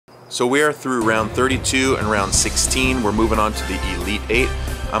So we are through round 32 and round 16. We're moving on to the Elite 8.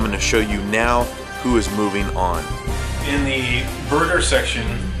 I'm going to show you now who is moving on. In the burger section,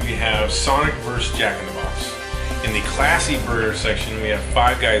 we have Sonic versus Jack in the Box. In the classy burger section, we have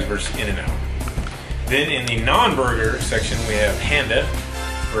Five Guys versus In-N-Out. Then in the non-burger section, we have Panda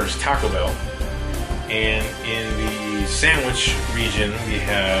versus Taco Bell. And in the sandwich region, we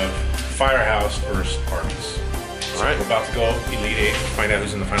have Firehouse versus Arby's. All right, we're about to go Elite 8 to find out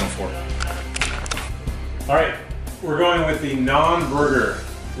who's in the final 4. All right, we're going with the non-burger,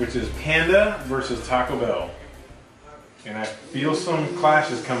 which is Panda versus Taco Bell. And I feel some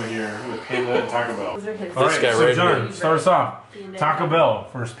clashes coming here with Panda and Taco Bell. All right, so John, start us off. Taco Bell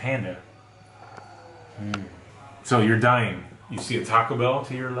versus Panda. So you're dying. You see a Taco Bell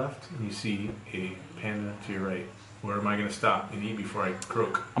to your left, and you see a Panda to your right. Where am I going to stop and eat before I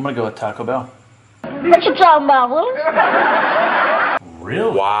croak? I'm going to go with Taco Bell. What you talking about, Willis?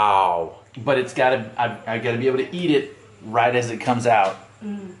 Really? Wow. But it's got to, I got to be able to eat it right as it comes out.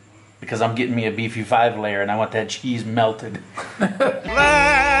 Because I'm getting me a beefy 5 layer and I want that cheese melted. That's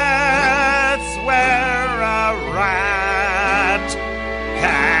where a rat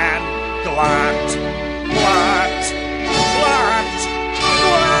can glut, glut,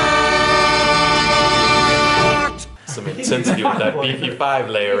 glut. Some intensity with that beefy 5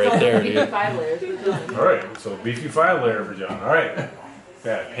 layer right there, dude. 5 layers for John. All right, so beefy 5 layer for John. All right.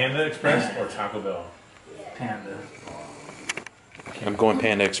 That Panda Express or Taco Bell? Panda. I'm going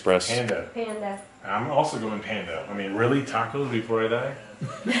Panda Express. Panda. Panda. I'm also going Panda. I mean, really? Tacos before I die?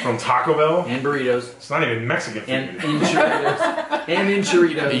 From Taco Bell? And burritos. It's not even Mexican food. And in Churritos. And in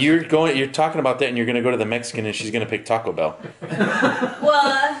Churritos. You're talking about that and you're going to go to the Mexican and she's going to pick Taco Bell.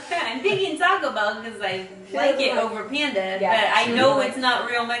 Well, I'm picking Taco Bell because I like it over Panda, but I know it's not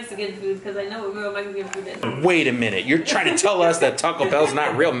real Mexican food because I know what real Mexican food is. Wait a minute. You're trying to tell us that Taco Bell's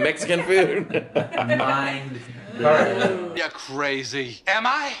not real Mexican food? Mind. All right. You're crazy. Am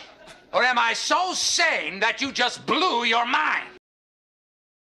I? Or am I so sane that you just blew your mind?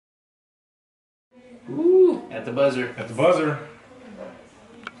 Ooh, at the buzzer. At the buzzer.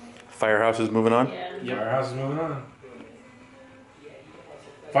 Firehouse is moving on? Yeah. Yep. Firehouse is moving on.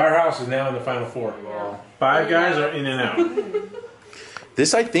 Firehouse is now in the final 4. Five Guys are In-N-Out.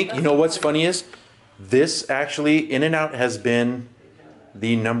 This, I think, you know what's funny is, this actually, In-N-Out has been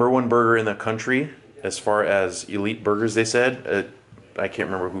the #1 burger in the country as far as elite burgers, they said. I can't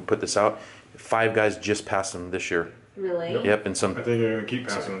remember who put this out. Five Guys just passed them this year. Really? Yep, and I think they're going to keep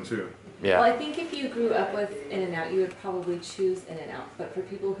passing them too. yeah. Well, I think if you grew up with In-N-Out, you would probably choose In-N-Out. But for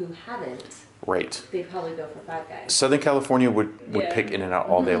people who haven't, Right. they'd probably go for Five Guys. Southern California would Yeah. pick In-N-Out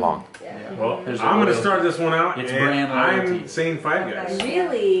all day long. Yeah. Well, There's I'm going to loyalty. start this one out, It's and brand I'm loyalty. saying Five Guys.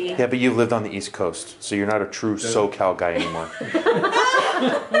 Really? Yeah, but you've lived on the East Coast, so you're not a true SoCal guy anymore.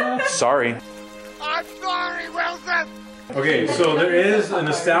 Sorry. I'm sorry, Wilson. Okay, so there is a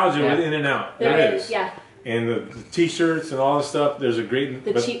nostalgia with In-N-Out. There is. Yeah. And the t-shirts and all the stuff, there's a great...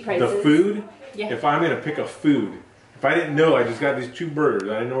 The but cheap prices. The food, Yeah. if I'm going to pick a food, if I didn't know I just got these 2 burgers,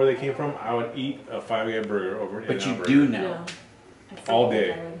 I didn't know where they came from, I would eat a Five Guy burger over an But In-N-Out you burger. do now. No. All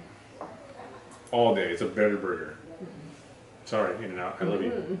day. All day. It's a better burger. Sorry, In-N-Out. I love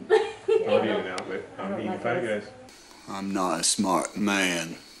you. I love you, In-N-Out, but I'm eating Five Guys. I'm not a smart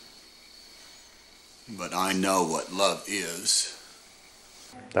man, but I know what love is.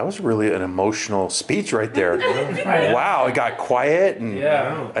 That was really an emotional speech right there. Wow, it got quiet, and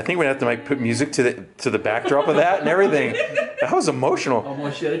Yeah. I think we're gonna have to put music to the backdrop of that and everything. That was emotional.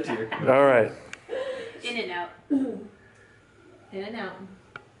 Almost shed a tear. All right. In-N-Out. In-N-Out.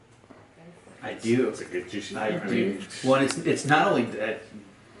 I do. It's a good juicy. I do. Well, it's not only that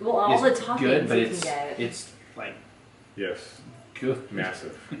Well, all the it's toppings good, but you it's can get. it's like Yes. good.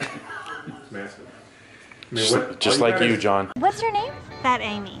 Massive. It's massive. I mean, Just all like got you, is- John. What's your name? That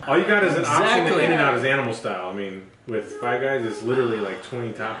Amy. All you got is an option to Exactly. In-N-Out is animal style. I mean, with Five Guys, it's literally like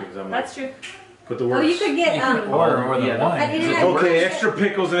 20 toppings. I'm like, That's true. put the Oh, works. you could get Order more than an one. In-N-Out. Okay, extra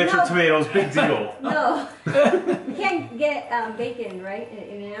pickles and extra No. tomatoes, big deal. No. You can't get bacon, right?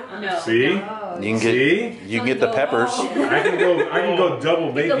 In and out? No. See? Oh, You can See? get you can get the peppers. I can go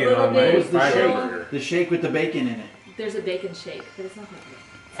double bacon little on my bit. Five Guy Shake. burger. The shake with the bacon in it. There's a bacon shake, but it's not that good.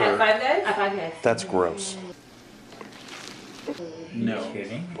 At Five Guys? At Five Guys. That's gross. No.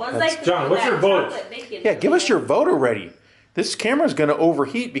 Well, it's like John, what's that your vote? chocolate bacon. Yeah, give us your vote already. This camera's gonna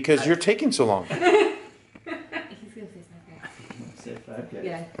overheat because you're taking so long. He's gonna say Five Guys.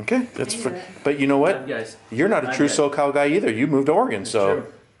 Yeah. Okay, that's but you know what? Five Guys. You're not a Five true Guys. SoCal guy either. You moved to Oregon, so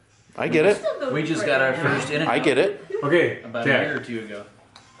True. I get it. We just got our first In-N-Out. I get it. Okay, About a year or Dad, two ago.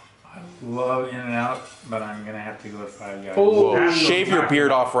 Love In-N-Out, but I'm gonna have to go with Five Guys. Whoa, shave your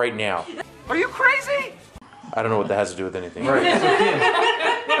beard off right now. Are you crazy? I don't know what that has to do with anything. Dry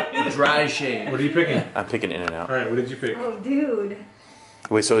shave. What are you picking? I'm picking In-N-Out. All right, what did you pick? Oh, dude.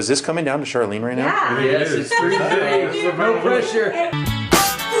 Wait, so is this coming down to Charlene right now? Yeah. Yes, it's pretty big. No pressure. Oh,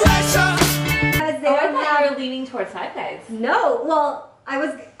 I thought you were leaning towards Five Guys. No, well, I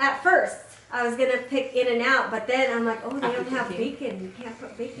was at first. I was gonna pick In-N-Out, but then I'm like, oh, they don't have bacon. You can't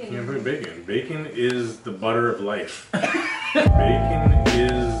put bacon. You can't put bacon. Bacon is the butter of life. Bacon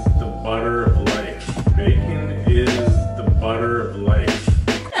is the butter of life. Bacon is the butter of life.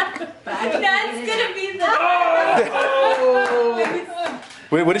 That's gonna be the.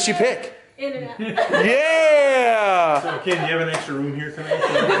 Wait, what did she pick? In-N-Out. Yeah! So, Ken, do you have an extra room here tonight?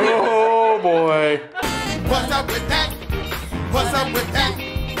 Oh boy. What's up with that? What's up with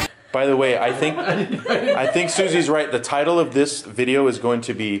that? By the way, I think Susie's right. The title of this video is going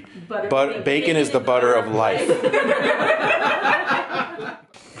to be Bacon is the butter of life.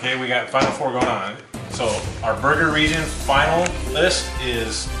 Okay, we got final four going on. So our burger region final list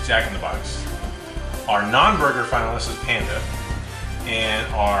is Jack in the Box. Our non-burger finalist is Panda.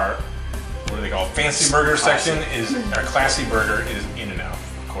 And our, what do they call it, fancy burger section is, our classy burger is In-N-Out,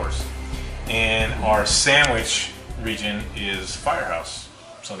 of course. And our sandwich region is Firehouse.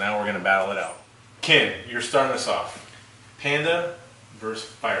 So now we're gonna battle it out. Ken, you're starting us off. Panda versus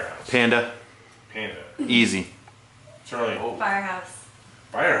Firehouse. Panda. Panda. Easy. Charlie. Firehouse.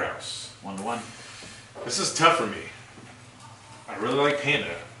 Firehouse. 1-1. This is tough for me. I really like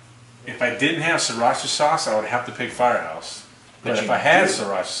Panda. If I didn't have sriracha sauce, I would have to pick Firehouse. But if I had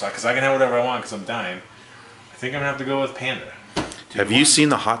sriracha sauce, because I can have whatever I want because I'm dying, I think I'm gonna have to go with Panda. Have you seen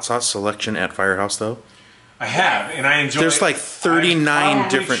the hot sauce selection at Firehouse though? I have, and I enjoy. There's like 39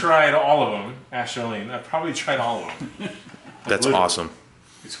 different. I've tried all of them, Ask Charlene. I've probably tried all of them. That's literally. awesome.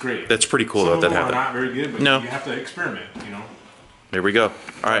 It's great. That's pretty cool Some though of that them are happened. not very good, but No. you have to experiment, you know. There we go.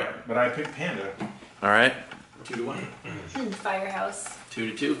 All right. But I picked Panda. All right. 2-1. Firehouse.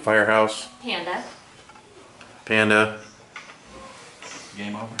 2-2. Firehouse. Panda. Panda.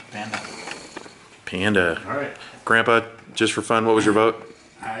 Game over. Panda. Panda. All right. Grandpa, just for fun, what was your vote?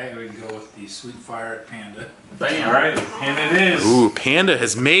 I would go with the Sweet Fire Panda. Bam. All right. Panda it is. Ooh, Panda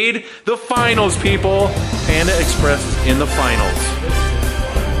has made the finals, people. Panda Express is in the finals.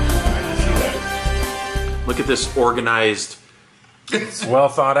 I can see that. Look at this organized. It's well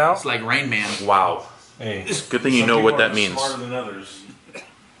thought out. It's like Rain Man. Wow. Hey, Good thing you some know what people that are means. Smarter than others.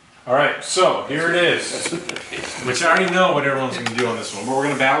 All right, so here it is. Which I already know what everyone's going to do on this one, but we're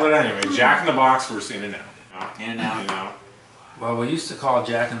going to battle it anyway. Jack in the Box versus In-N-Out. In-N-Out. In-N-Out. Well, we used to call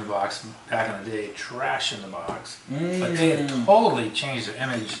Jack in the Box back in the day Trash in the Box. But they had totally changed their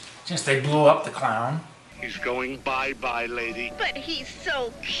image since they blew up the clown. He's going bye-bye, lady. But he's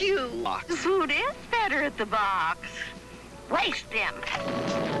so cute. The food is better at the box. Waste them.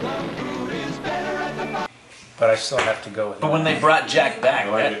 But I still have to go with it. But when they brought Jack back,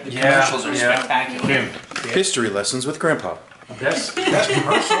 the commercials are spectacular. Kim. History lessons with Grandpa. Best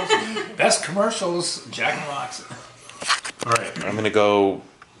commercials, Jack in the Box. All right. I'm gonna go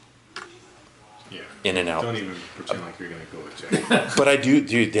Yeah. In-N-Out. Don't even pretend like you're going to go with Jack. But I do,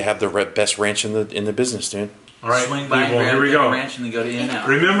 dude. They have the best ranch in the business, dude. All right. Swing by and people, grab here we the go. ranch and then go to In-N-Out.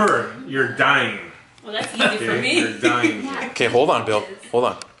 Remember, you're dying. Well, that's easy for Okay? me. You're dying. Okay, hold on, Bill. Hold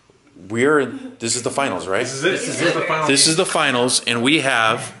on. This is the finals, right? This is it. This is the final. This is the finals, and we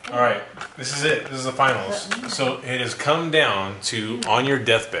have. All right. This is it. This is the finals. So it has come down to, on your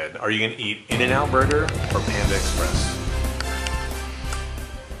deathbed, are you going to eat In-N-Out Burger or Panda Express?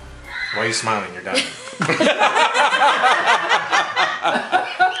 Why are you smiling? You're dying.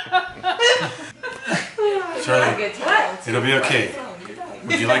 Charlie, it'll be okay.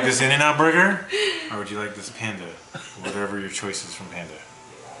 Would you like this In-N-Out Burger or would you like this Panda? Whatever your choice is from Panda.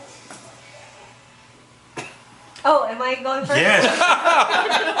 Oh, am I going first?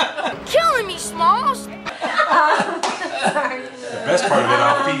 Yes. Killing me, Smalls. Sorry. The best part of it,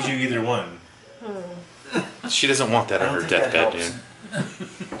 I'll feed you either one. She doesn't want that on her deathbed, dude.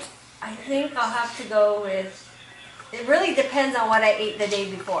 I think I'll have to go with. It really depends on what I ate the day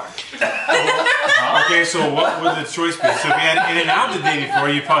before. Okay, so what would the choice be? So if you had In-N-Out the day before,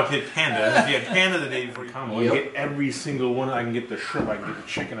 you'd probably pick Panda. If you had Panda the day before combo, you get every single one. I can get the shrimp, I can get the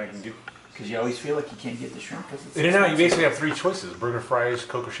chicken, I can get... Because you always feel like you can't get the shrimp. In-N-Out, you basically have three choices. Burger, fries,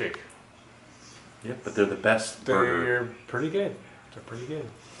 Coke, or shake. Yeah, but they're the best burger. They're pretty good. They're pretty good.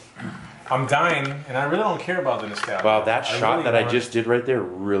 I'm dying, and I really don't care about the nostalgia. Wow, that shot really that I want- just did right there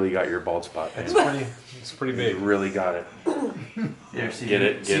really got your bald spot. It's pretty You big. really got it. Here, see Get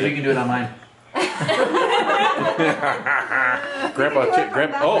if, it, see get if it. you can do it on mine.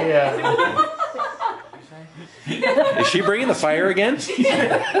 Grandpa, oh. Yeah. Is she bringing the fire again? You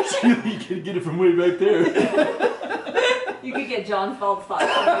can get it from way back there. You could get John's fault spot from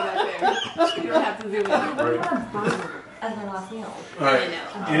way back there. You don't have to zoom in. As my last meal. Alright,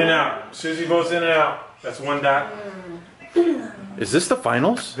 In-N-Out. Susie votes In-N-Out. That's 1 dot. Is this the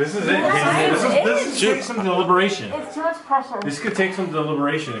finals? This is it. This take some deliberation. It's too much pressure. This could take some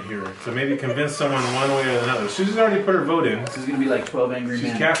deliberation here to maybe convince someone one way or another. Susie's already put her vote in. This is gonna be like 12 Angry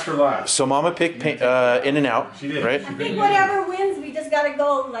Men. She's cast her lot. So Mama picked In-N-Out. She did. Right? I think whatever wins, we just gotta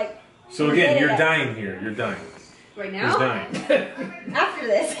go like. So again, you're dying here. You're dying. Right Who's now? dying? After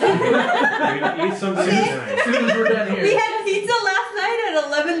this. Eat something. As soon as we're done here. We had pizza last night at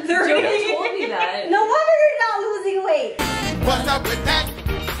 11:30. Jonah told me that. No wonder you're not losing weight. What's up with that?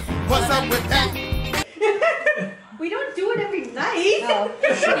 What's up with that? We don't do it every night.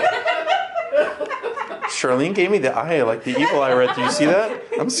 Charlene gave me the eye, like the evil eye right there. You see that?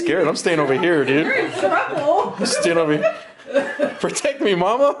 I'm scared. I'm staying over here, dude. You're in trouble. I'm staying over here. Protect me,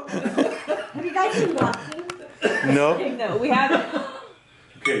 Mama. Have you guys been walking? No. No, we haven't.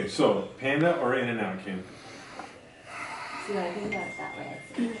 Okay, so Panda or In-N-Out, Kim? See, I think that's that way.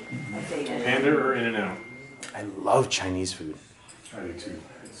 I say it. Panda or In-N-Out? I love Chinese food. I do too.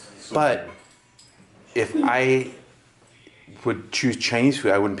 It's so But if I would choose Chinese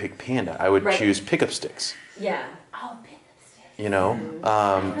food, I wouldn't pick Panda. I would choose pickup sticks. Yeah. Oh, pickup sticks. You know?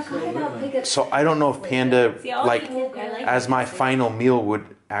 About pickup So I don't know if Panda, like, I like as my final meal would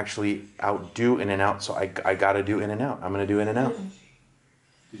actually outdo In-N-Out. So I gotta do In-N-Out. I'm gonna do In-N-Out.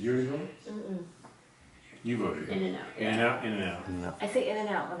 Did you already vote? You voted. In-N-Out. In-N-Out, In-N-Out. I say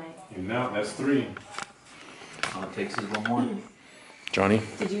In-N-Out when I. In-N-Out, that's 3. All it takes is one more. Johnny?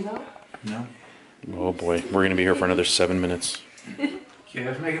 Did you vote? No? Oh boy, we're gonna be here for another 7 minutes. Okay,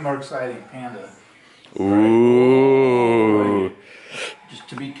 let's make it more exciting. Panda. Ooh. Just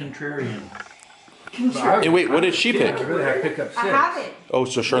to be contrarian. Hey, wait, what did she pick? I really have pickup 6. I haven't. Oh,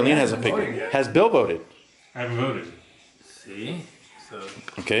 so Charlene hasn't picked it. Has Bill voted? I haven't voted. See? So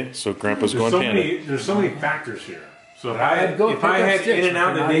Okay, so Grandpa's going Panda. There's so many factors here. So if I'd I go had pick up sticks, In-N-Out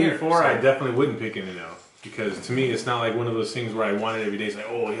but the not day here, before, so. I definitely wouldn't pick In-N-Out. Because to me, it's not like one of those things where I want it every day. It's like,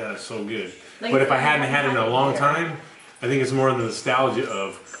 oh yeah, it's so good. Like But if I if hadn't I had it in a had long it time, I think it's more the nostalgia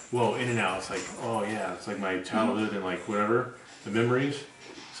of, whoa, In-N-Out. It's like, oh yeah, it's like my childhood and like whatever, the memories.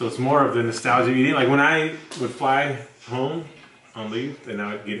 So it's more of the nostalgia of eating. Like when I would fly home on leave, then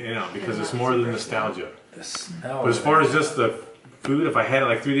I would get In-N-Out because it's more the nostalgia. the smell. But as far as just the food, if I had it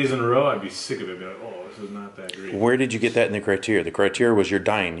like 3 days in a row, I'd be sick of it. I'd be like, oh, this is not that great. Where did you get that in the criteria? The criteria was you're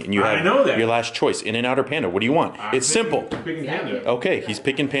dying, and you I had know that. your last choice: In-N-Out or Panda. What do you want? It's simple. I'm picking Panda. Okay, he's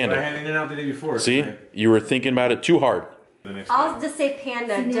picking I Panda. had In-N-Out the day before. See, tonight. you were thinking about it too hard. The next I'll day. just say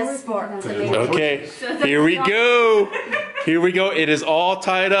Panda just for to make Okay, here we go. Here we go. It is all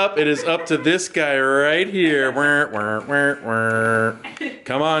tied up. It is up to this guy right here.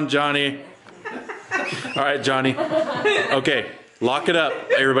 Come on, Johnny. All right, Johnny. Okay, lock it up.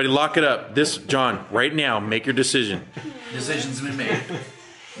 Everybody, lock it up. This, John, right now, make your decision. Decision's been made.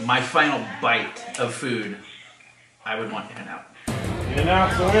 My final bite of food, I would want In-N-Out.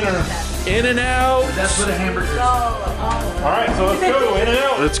 In-N-Out's the winner. In-N-Out. That's what a hamburger is. All right, so let's go.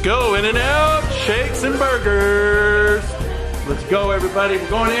 In-N-Out. Let's go, In-N-Out. Shakes and burgers. Let's go, everybody. We're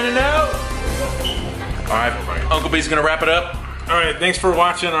going In-N-Out. All right, Uncle B's gonna wrap it up. All right, thanks for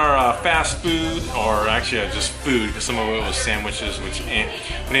watching our fast food, or actually just food, because some of it was sandwiches, but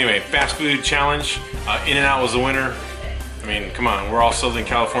anyway, fast food challenge. In-N-Out was the winner. I mean, come on, we're all Southern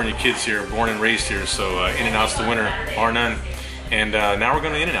California kids here, born and raised here, so In-N-Out's the winner, bar none. And now we're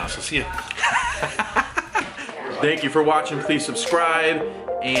going to In-N-Out, so see ya. Thank you for watching. Please subscribe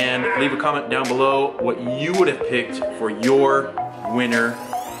and leave a comment down below what you would have picked for your winner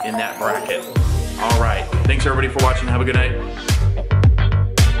in that bracket. All right, thanks everybody for watching. Have a good night.